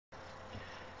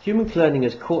Human cloning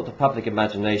has caught the public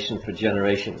imagination for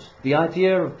generations. The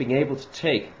idea of being able to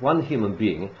take one human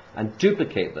being and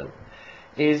duplicate them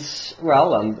is,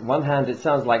 well, on one hand it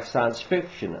sounds like science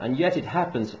fiction, and yet it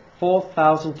happens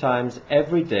 4,000 times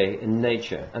every day in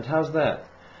nature. And how's that?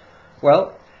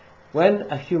 Well, when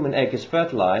a human egg is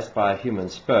fertilized by a human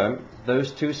sperm,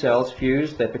 those two cells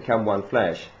fuse, they become one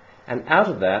flesh. And out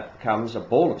of that comes a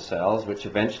ball of cells which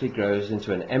eventually grows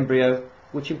into an embryo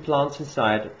which implants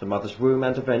inside the mother's womb,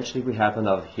 and eventually we have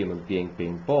another human being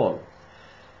being born.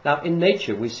 Now, in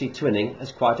nature we see twinning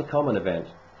as quite a common event.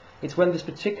 It's when this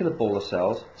particular ball of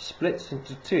cells splits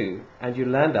into two and you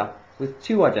land up with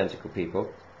two identical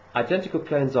people, identical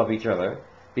clones of each other,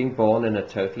 being born in a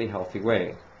totally healthy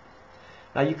way.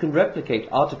 Now, you can replicate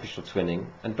artificial twinning,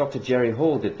 and Dr. Jerry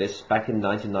Hall did this back in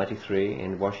 1993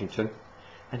 in Washington,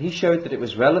 and he showed that it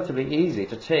was relatively easy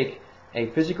to take a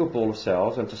physical ball of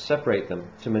cells and to separate them,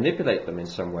 to manipulate them in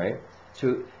some way,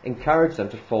 to encourage them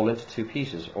to fall into two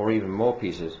pieces or even more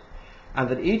pieces, and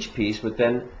that each piece would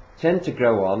then tend to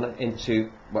grow on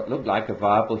into what looked like a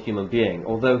viable human being,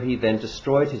 although he then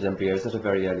destroyed his embryos at a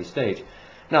very early stage.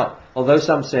 Now, although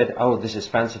some said, oh, this is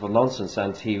fanciful nonsense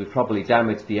and he would probably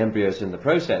damage the embryos in the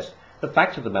process, the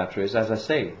fact of the matter is, as I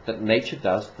say, that nature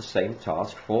does the same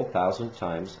task 4,000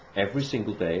 times every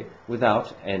single day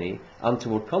without any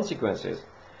untoward consequences.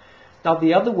 Now,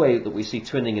 the other way that we see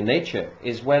twinning in nature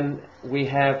is when we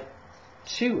have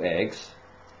two eggs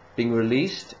being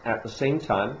released at the same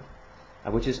time,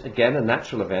 which is again a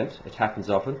natural event, it happens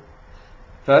often,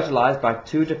 fertilized by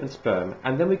two different sperm,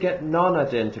 and then we get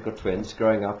non-identical twins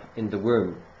growing up in the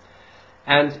womb.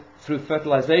 And through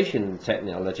fertilization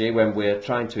technology, when we're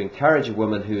trying to encourage a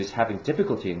woman who is having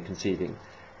difficulty in conceiving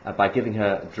by giving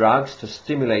her drugs to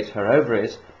stimulate her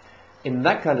ovaries, in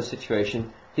that kind of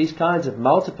situation, these kinds of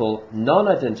multiple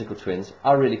non-identical twins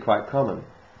are really quite common.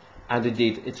 And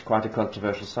indeed, it's quite a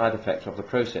controversial side effect of the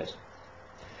process.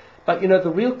 But you know, the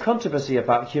real controversy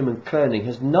about human cloning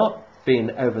has not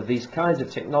been over these kinds of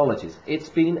technologies. It's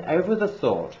been over the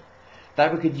thought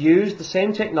that we could use the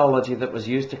same technology that was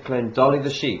used to clone Dolly the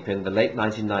sheep in the late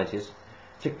 1990s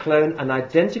to clone an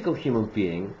identical human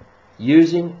being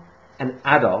using an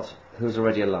adult who's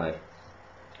already alive.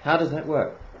 How does that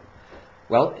work?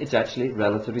 Well, it's actually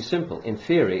relatively simple. In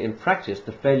theory, in practice,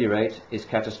 the failure rate is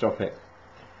catastrophic.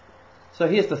 So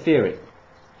here's the theory.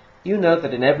 You know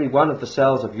that in every one of the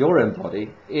cells of your own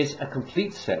body is a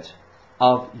complete set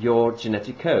of your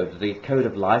genetic code, the code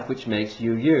of life which makes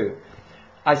you you.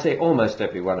 I say almost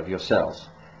every one of your cells.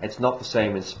 It's not the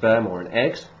same in sperm or in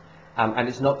eggs, and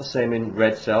it's not the same in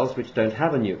red cells which don't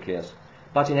have a nucleus.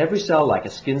 But in every cell, like a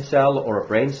skin cell or a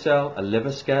brain cell, a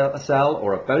liver cell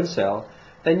or a bone cell,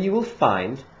 then you will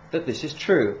find that this is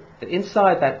true, that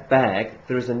inside that bag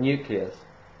there is a nucleus.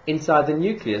 Inside the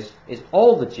nucleus is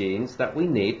all the genes that we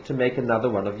need to make another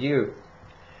one of you.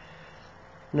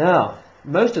 Now,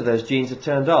 most of those genes are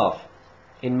turned off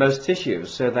in most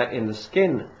tissues, so that in the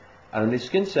skin, only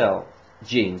skin cell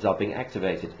genes are being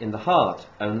activated. In the heart,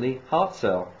 only heart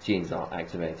cell genes are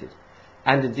activated.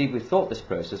 And indeed, we thought this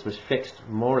process was fixed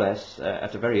more or less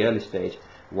at a very early stage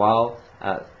while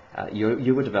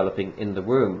you were developing in the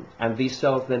womb. And these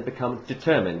cells then become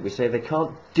determined. We say they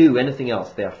can't do anything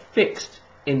else. They are fixed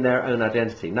in their own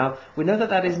identity. Now, we know that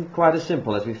that isn't quite as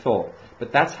simple as we thought,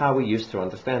 but that's how we used to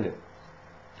understand it.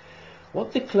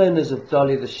 What the cloners of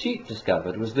Dolly the sheep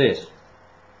discovered was this.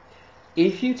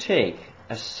 If you take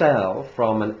a cell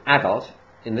from an adult,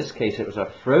 in this case it was a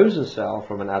frozen cell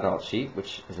from an adult sheep,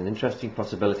 which is an interesting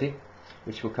possibility,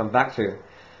 which we'll come back to,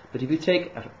 but if you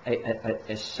take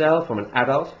a cell from an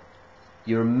adult,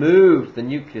 you remove the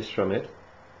nucleus from it,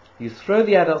 you throw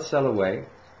the adult cell away,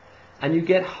 and you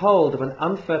get hold of an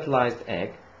unfertilized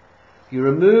egg, you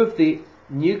remove the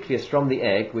nucleus from the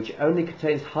egg, which only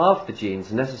contains half the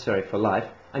genes necessary for life,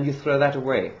 and you throw that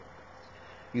away.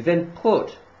 You then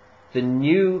put the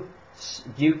new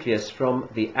nucleus from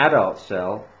the adult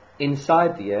cell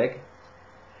inside the egg,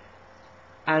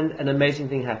 and an amazing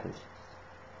thing happens,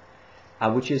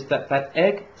 which is that that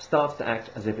egg starts to act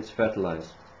as if it's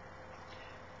fertilized.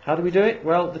 How do we do it?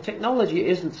 Well, the technology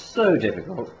isn't so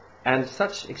difficult, and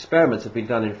such experiments have been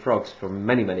done in frogs for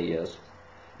many, many years.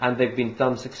 And they've been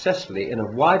done successfully in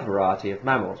a wide variety of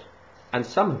mammals, and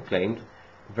some have claimed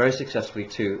very successfully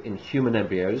too in human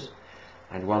embryos,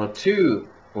 and one or two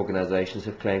organizations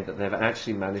have claimed that they've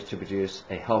actually managed to produce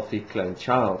a healthy cloned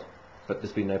child, but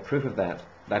there's been no proof of that.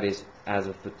 That is, as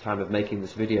of the time of making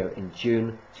this video in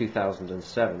June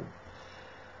 2007.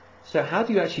 So how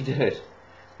do you actually do it?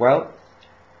 Well,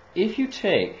 if you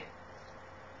take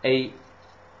a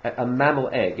a mammal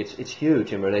egg, it's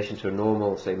huge in relation to a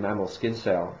normal, say, mammal skin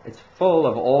cell. It's full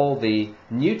of all the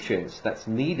nutrients that's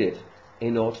needed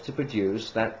in order to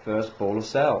produce that first ball of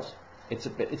cells. It's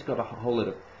got a whole lot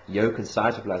of yolk and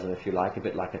cytoplasm, if you like, a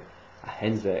bit like a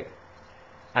hen's egg.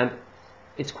 And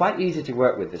it's quite easy to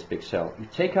work with this big cell. You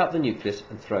take out the nucleus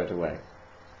and throw it away.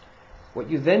 What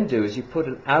you then do is you put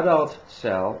an adult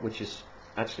cell, which is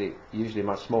actually usually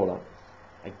much smaller,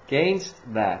 against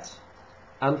that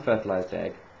unfertilized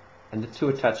egg, and the two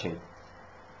are touching.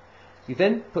 You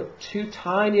then put two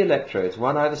tiny electrodes,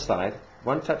 one either side,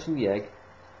 one touching the egg,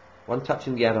 one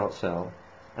touching the adult cell,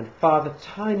 and fire the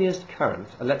tiniest current,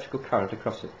 electrical current,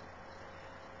 across it.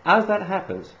 As that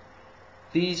happens,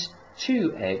 these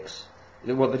two eggs,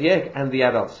 well, the egg and the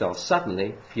adult cell,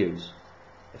 suddenly fuse.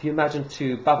 If you imagine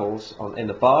two bubbles in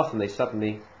a bath, and they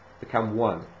suddenly become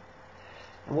one.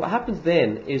 And what happens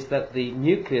then is that the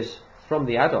nucleus from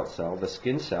the adult cell, the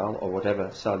skin cell, or whatever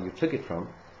cell you took it from,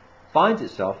 finds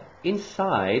itself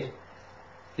inside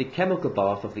the chemical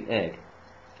bath of the egg.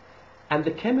 And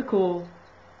the chemical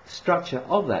structure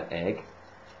of that egg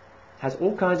has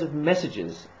all kinds of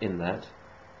messages in that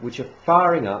which are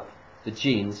firing up the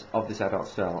genes of this adult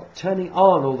cell, turning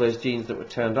on all those genes that were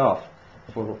turned off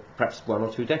for perhaps 1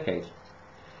 or 2 decades.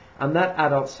 And that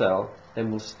adult cell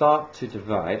then will start to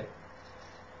divide,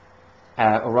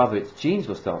 or rather its genes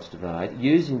will start to divide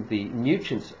using the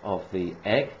nutrients of the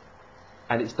egg,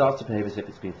 and it starts to behave as if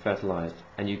it's been fertilized,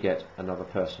 and you get another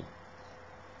person.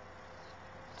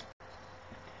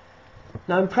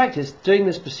 Now, in practice, doing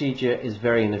this procedure is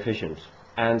very inefficient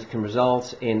and can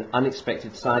result in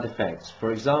unexpected side effects.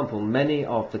 For example, many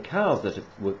of the cows that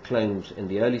were cloned in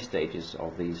the early stages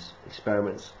of these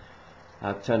experiments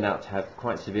have turned out to have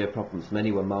quite severe problems.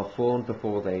 Many were malformed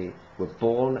before they were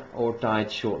born or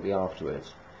died shortly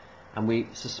afterwards. And we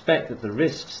suspect that the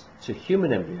risks to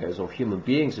human embryos or human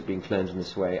beings of being cloned in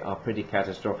this way are pretty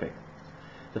catastrophic.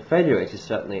 The failure rate is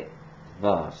certainly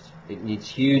vast. It needs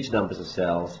huge numbers of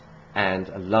cells and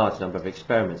a large number of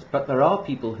experiments. But there are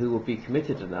people who will be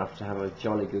committed enough to have a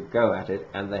jolly good go at it,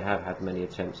 and they have had many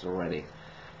attempts already.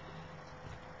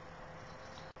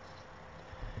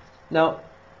 Now,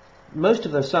 most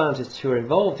of those scientists who are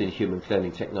involved in human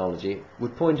cloning technology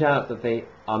would point out that they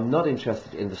are not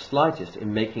interested in the slightest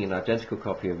in making an identical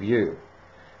copy of you,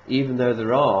 even though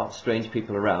there are strange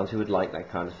people around who would like that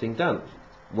kind of thing done.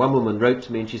 One woman wrote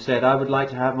to me and she said, "I would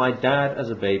like to have my dad as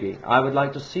a baby. I would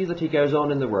like to see that he goes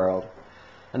on in the world."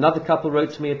 Another couple wrote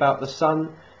to me about the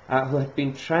son who had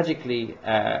been tragically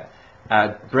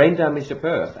brain damaged at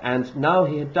birth, and now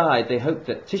he had died. They hoped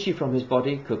that tissue from his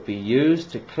body could be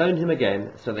used to clone him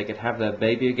again so they could have their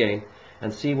baby again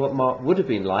and see what Mark would have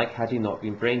been like had he not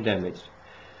been brain damaged.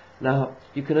 Now,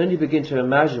 you can only begin to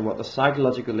imagine what the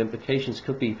psychological implications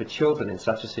could be for children in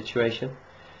such a situation.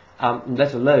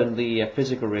 Let alone the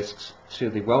physical risks to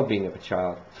the well-being of a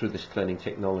child through this cloning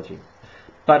technology.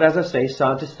 But as I say,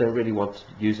 scientists don't really want to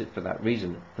use it for that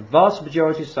reason. The vast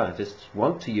majority of scientists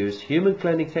want to use human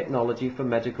cloning technology for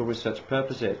medical research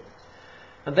purposes.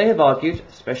 And they have argued,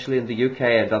 especially in the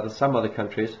UK and some other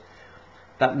countries,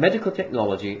 that medical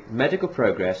technology, medical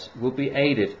progress, will be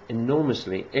aided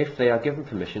enormously if they are given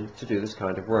permission to do this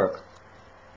kind of work.